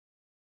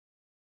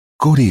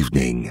Good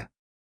evening,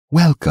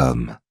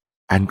 welcome,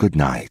 and good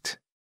night.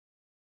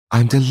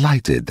 I'm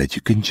delighted that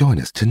you can join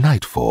us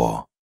tonight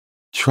for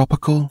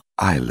Tropical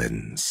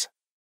Islands.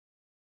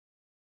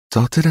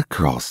 Dotted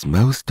across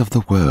most of the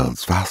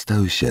world's vast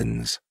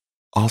oceans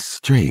are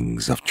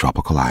strings of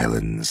tropical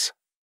islands.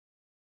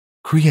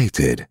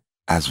 Created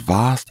as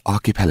vast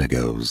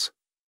archipelagos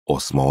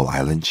or small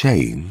island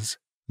chains,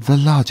 the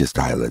largest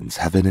islands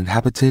have been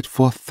inhabited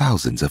for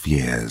thousands of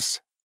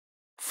years.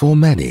 For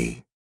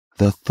many,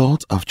 the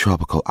thought of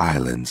tropical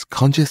islands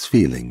conjures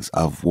feelings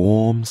of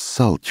warm,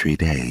 sultry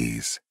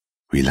days,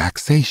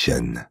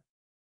 relaxation,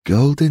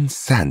 golden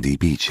sandy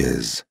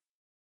beaches,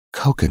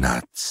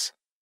 coconuts,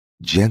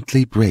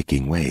 gently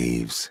breaking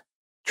waves,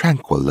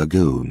 tranquil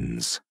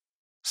lagoons,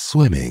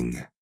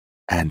 swimming,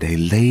 and a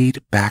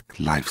laid-back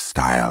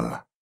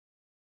lifestyle.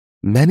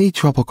 Many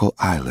tropical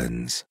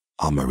islands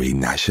are marine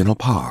national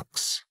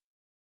parks.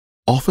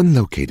 Often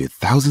located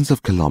thousands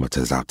of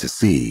kilometers out to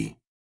sea,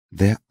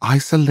 their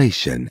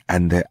isolation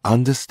and their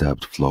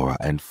undisturbed flora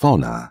and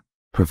fauna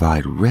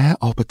provide rare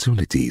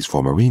opportunities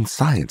for marine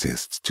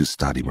scientists to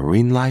study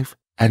marine life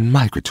and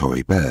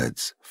migratory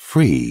birds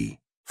free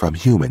from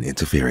human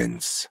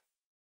interference.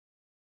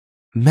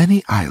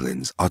 Many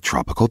islands are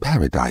tropical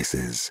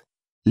paradises,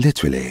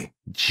 literally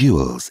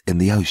jewels in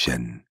the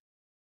ocean,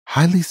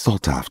 highly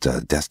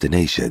sought-after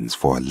destinations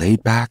for a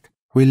laid-back,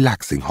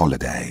 relaxing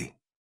holiday.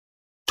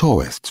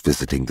 Tourists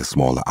visiting the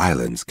smaller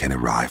islands can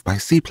arrive by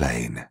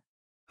seaplane.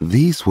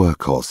 These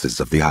workhorses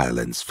of the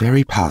islands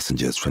ferry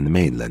passengers from the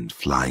mainland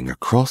flying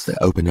across the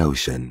open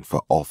ocean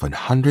for often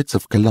hundreds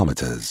of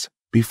kilometers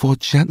before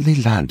gently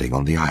landing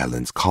on the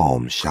island's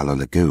calm, shallow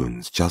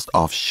lagoons just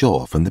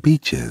offshore from the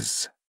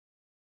beaches.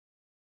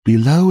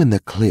 Below in the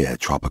clear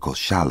tropical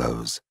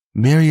shallows,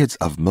 myriads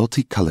of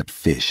multicolored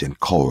fish and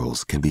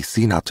corals can be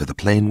seen out to the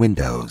plane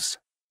windows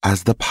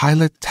as the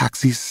pilot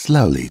taxis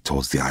slowly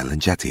towards the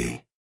island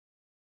jetty.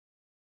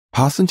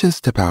 Passengers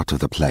step out of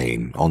the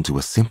plane onto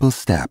a simple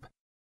step,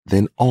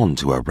 then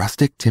onto a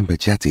rustic timber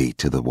jetty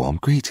to the warm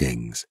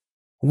greetings,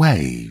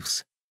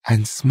 waves,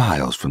 and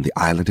smiles from the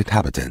island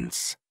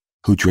inhabitants,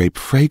 who drape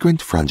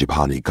fragrant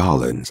frangipani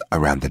garlands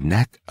around the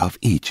neck of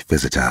each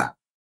visitor.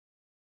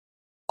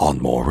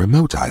 On more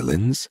remote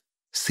islands,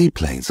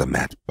 seaplanes are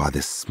met by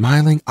the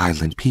smiling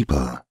island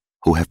people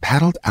who have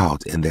paddled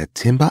out in their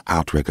timber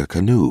outrigger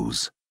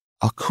canoes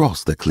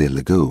across the clear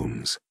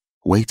lagoons,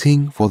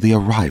 waiting for the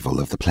arrival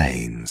of the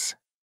planes.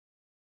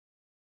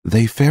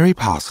 They ferry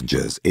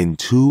passengers in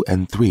 2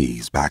 and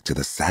 3s back to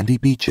the sandy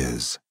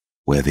beaches,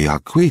 where they are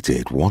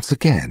greeted once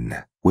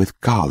again with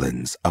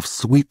garlands of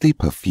sweetly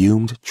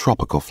perfumed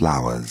tropical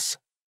flowers.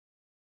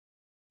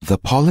 The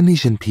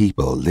Polynesian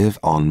people live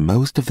on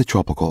most of the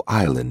tropical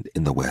island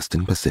in the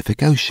western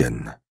Pacific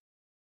Ocean.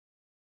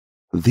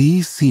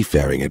 These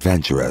seafaring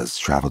adventurers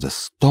traveled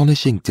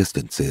astonishing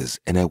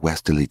distances in a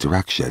westerly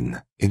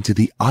direction into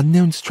the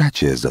unknown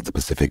stretches of the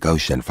Pacific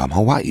Ocean from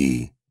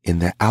Hawaii in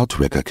their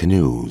outrigger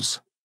canoes.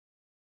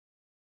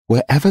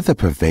 Wherever the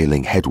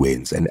prevailing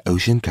headwinds and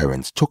ocean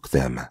currents took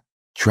them,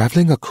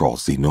 traveling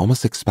across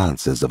enormous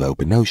expanses of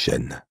open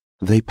ocean,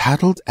 they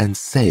paddled and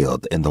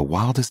sailed in the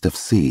wildest of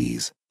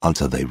seas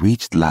until they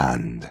reached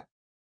land.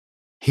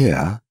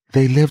 Here,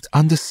 they lived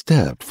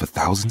undisturbed for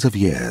thousands of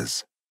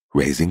years,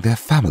 raising their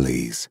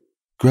families,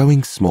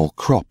 growing small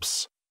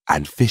crops,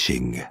 and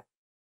fishing.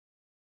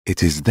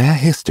 It is their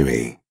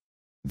history,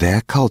 their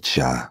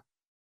culture,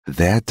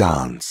 their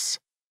dance,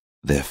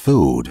 their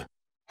food,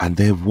 and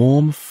their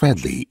warm,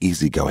 friendly,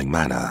 easygoing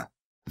manner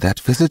that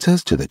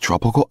visitors to the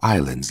tropical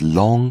islands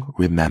long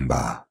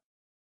remember.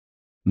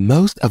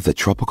 Most of the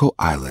tropical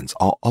islands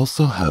are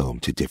also home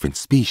to different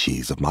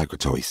species of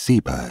migratory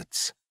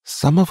seabirds,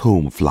 some of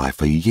whom fly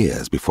for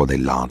years before they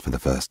land for the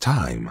first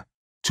time,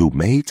 to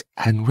mate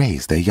and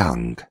raise their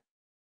young.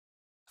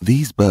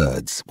 These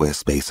birds, where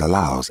space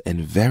allows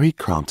in very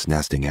cramped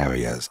nesting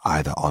areas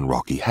either on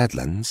rocky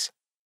headlands,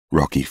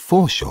 rocky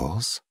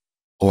foreshores,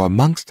 or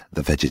amongst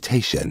the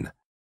vegetation,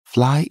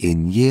 fly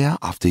in year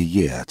after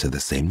year to the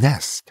same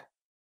nest.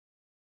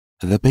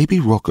 The baby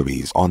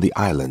rookeries on the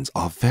islands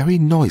are very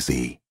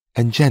noisy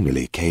and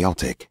generally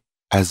chaotic,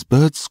 as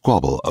birds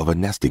squabble over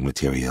nesting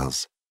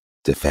materials,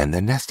 defend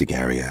their nesting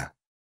area,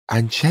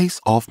 and chase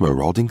off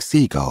marauding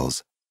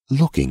seagulls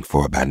looking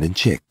for abandoned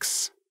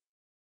chicks.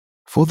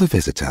 For the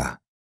visitor,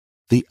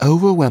 the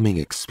overwhelming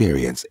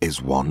experience is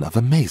one of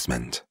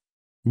amazement,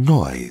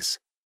 noise,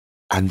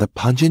 and the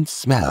pungent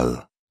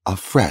smell of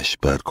fresh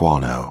bird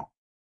guano.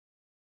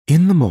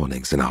 In the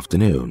mornings and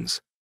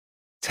afternoons,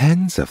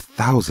 tens of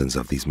thousands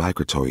of these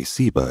migratory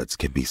seabirds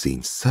can be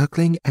seen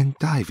circling and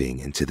diving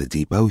into the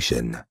deep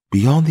ocean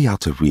beyond the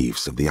outer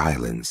reefs of the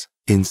islands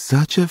in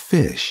search of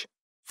fish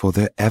for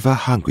their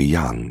ever-hungry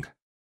young.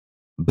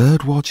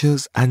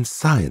 Birdwatchers and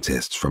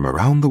scientists from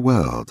around the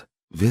world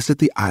visit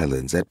the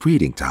islands at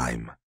breeding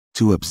time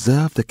to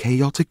observe the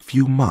chaotic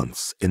few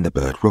months in the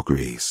bird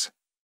rookeries.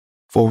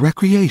 For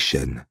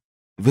recreation,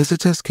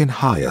 visitors can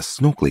hire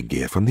snorkeling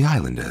gear from the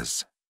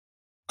islanders.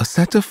 A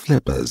set of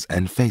flippers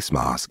and face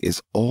mask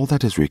is all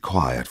that is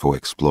required for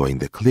exploring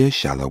the clear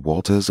shallow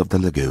waters of the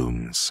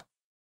lagoons.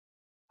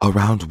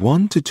 Around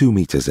 1 to 2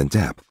 meters in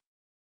depth,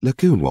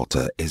 lagoon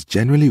water is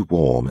generally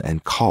warm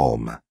and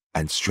calm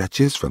and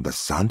stretches from the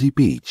sandy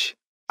beach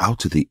out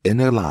to the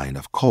inner line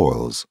of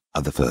corals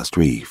of the first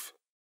reef.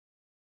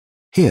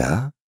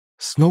 Here,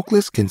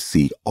 snorkelers can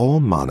see all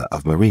manner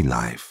of marine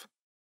life,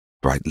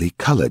 brightly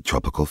colored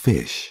tropical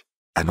fish,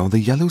 and on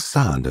the yellow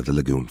sand of the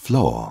lagoon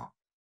floor,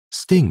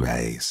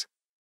 stingrays,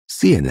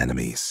 sea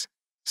anemones,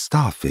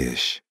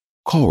 starfish,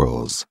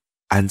 corals,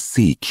 and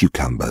sea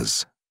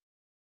cucumbers.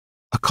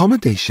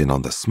 Accommodation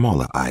on the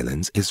smaller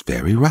islands is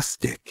very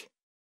rustic.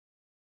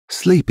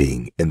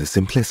 Sleeping in the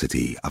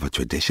simplicity of a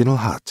traditional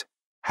hut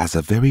has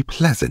a very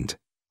pleasant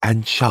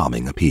and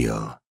charming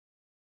appeal.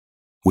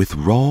 With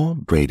raw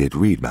braided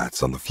reed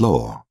mats on the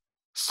floor,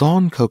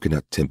 sawn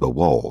coconut timber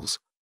walls,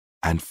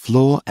 and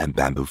floor and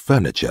bamboo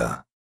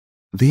furniture,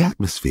 the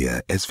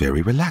atmosphere is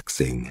very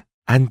relaxing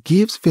and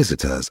gives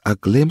visitors a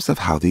glimpse of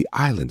how the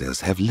islanders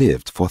have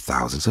lived for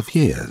thousands of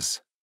years.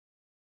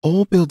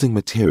 All building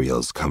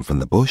materials come from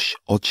the bush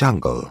or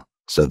jungle,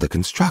 so the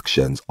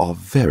constructions are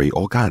very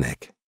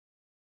organic.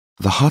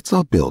 The huts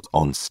are built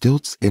on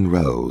stilts in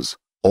rows,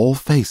 all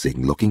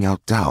facing looking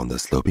out down the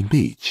sloping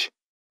beach,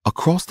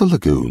 across the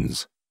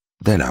lagoons,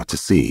 then out to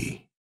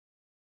sea.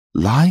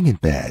 Lying in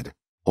bed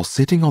or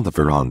sitting on the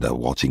veranda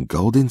watching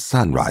golden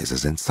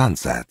sunrises and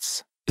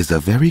sunsets is a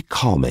very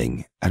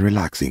calming and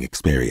relaxing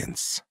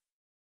experience.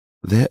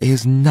 There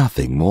is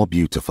nothing more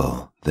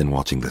beautiful than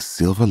watching the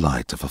silver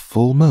light of a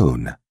full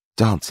moon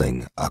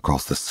dancing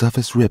across the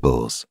surface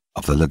ripples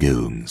of the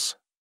lagoons.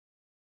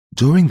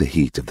 During the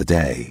heat of the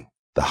day,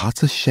 the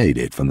huts are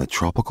shaded from the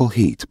tropical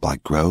heat by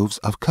groves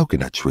of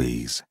coconut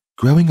trees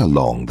growing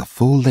along the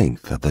full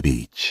length of the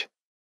beach.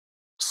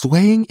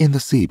 Swaying in the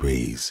sea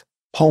breeze,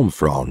 palm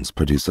fronds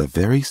produce a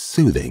very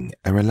soothing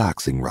and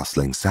relaxing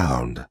rustling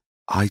sound,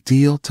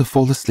 ideal to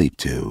fall asleep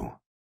to.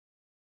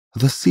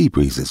 The sea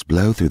breezes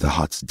blow through the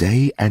huts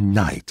day and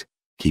night,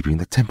 keeping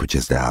the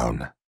temperatures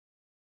down.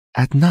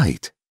 At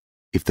night,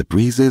 if the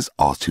breezes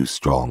are too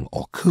strong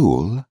or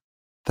cool,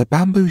 the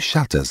bamboo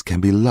shutters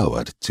can be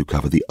lowered to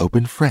cover the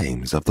open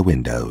frames of the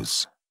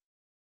windows.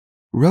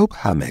 Rope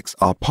hammocks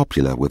are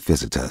popular with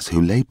visitors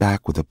who lay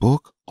back with a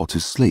book or to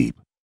sleep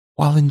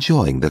while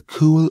enjoying the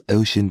cool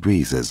ocean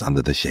breezes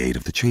under the shade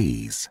of the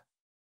trees.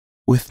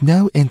 With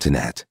no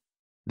internet,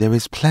 there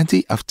is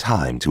plenty of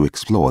time to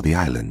explore the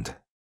island.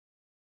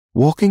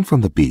 Walking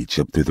from the beach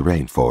up through the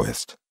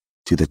rainforest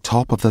to the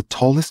top of the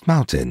tallest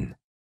mountain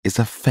is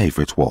a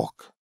favorite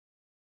walk.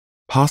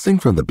 Passing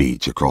from the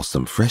beach across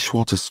some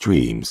freshwater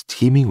streams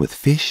teeming with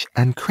fish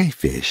and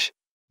crayfish,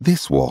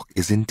 this walk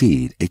is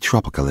indeed a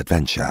tropical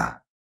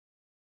adventure.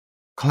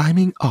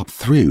 Climbing up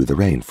through the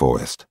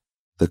rainforest,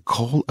 the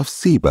call of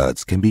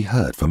seabirds can be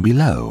heard from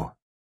below.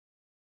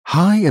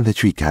 High in the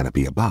tree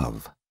canopy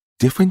above,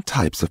 different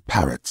types of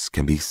parrots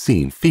can be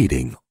seen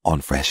feeding on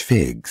fresh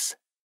figs.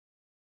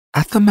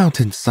 At the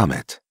mountain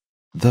summit,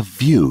 the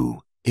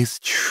view is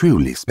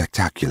truly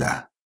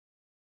spectacular.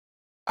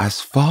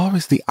 As far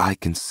as the eye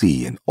can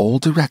see in all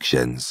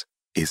directions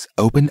is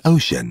open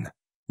ocean,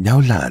 no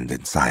land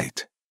in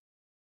sight.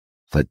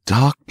 The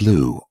dark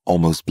blue,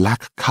 almost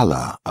black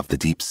color of the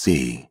deep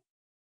sea,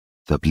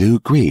 the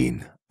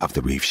blue-green of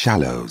the reef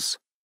shallows,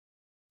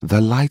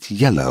 the light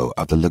yellow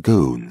of the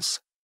lagoons,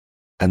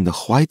 and the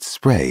white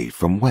spray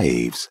from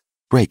waves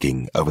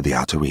breaking over the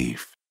outer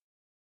reef.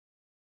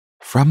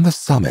 From the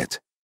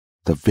summit,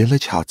 the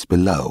village huts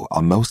below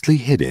are mostly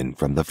hidden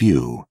from the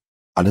view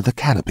under the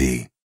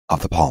canopy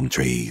of the palm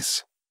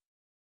trees.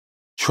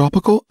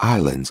 Tropical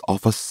islands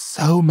offer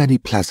so many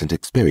pleasant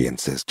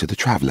experiences to the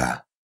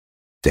traveler.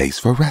 Days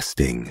for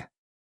resting,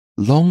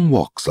 long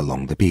walks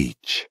along the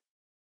beach,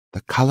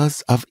 the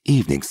colors of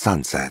evening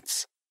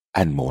sunsets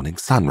and morning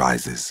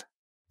sunrises,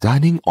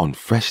 dining on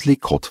freshly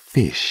caught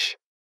fish,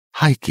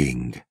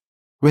 hiking,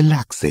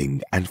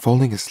 relaxing and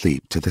falling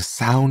asleep to the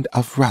sound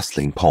of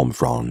rustling palm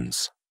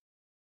fronds.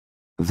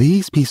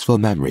 These peaceful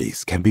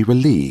memories can be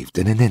relieved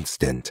in an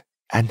instant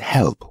and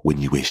help when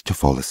you wish to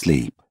fall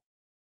asleep.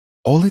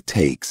 All it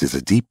takes is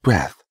a deep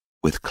breath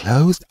with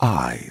closed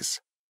eyes,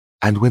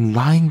 and when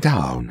lying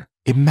down,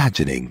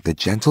 imagining the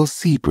gentle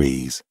sea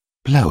breeze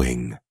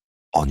blowing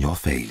on your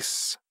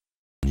face.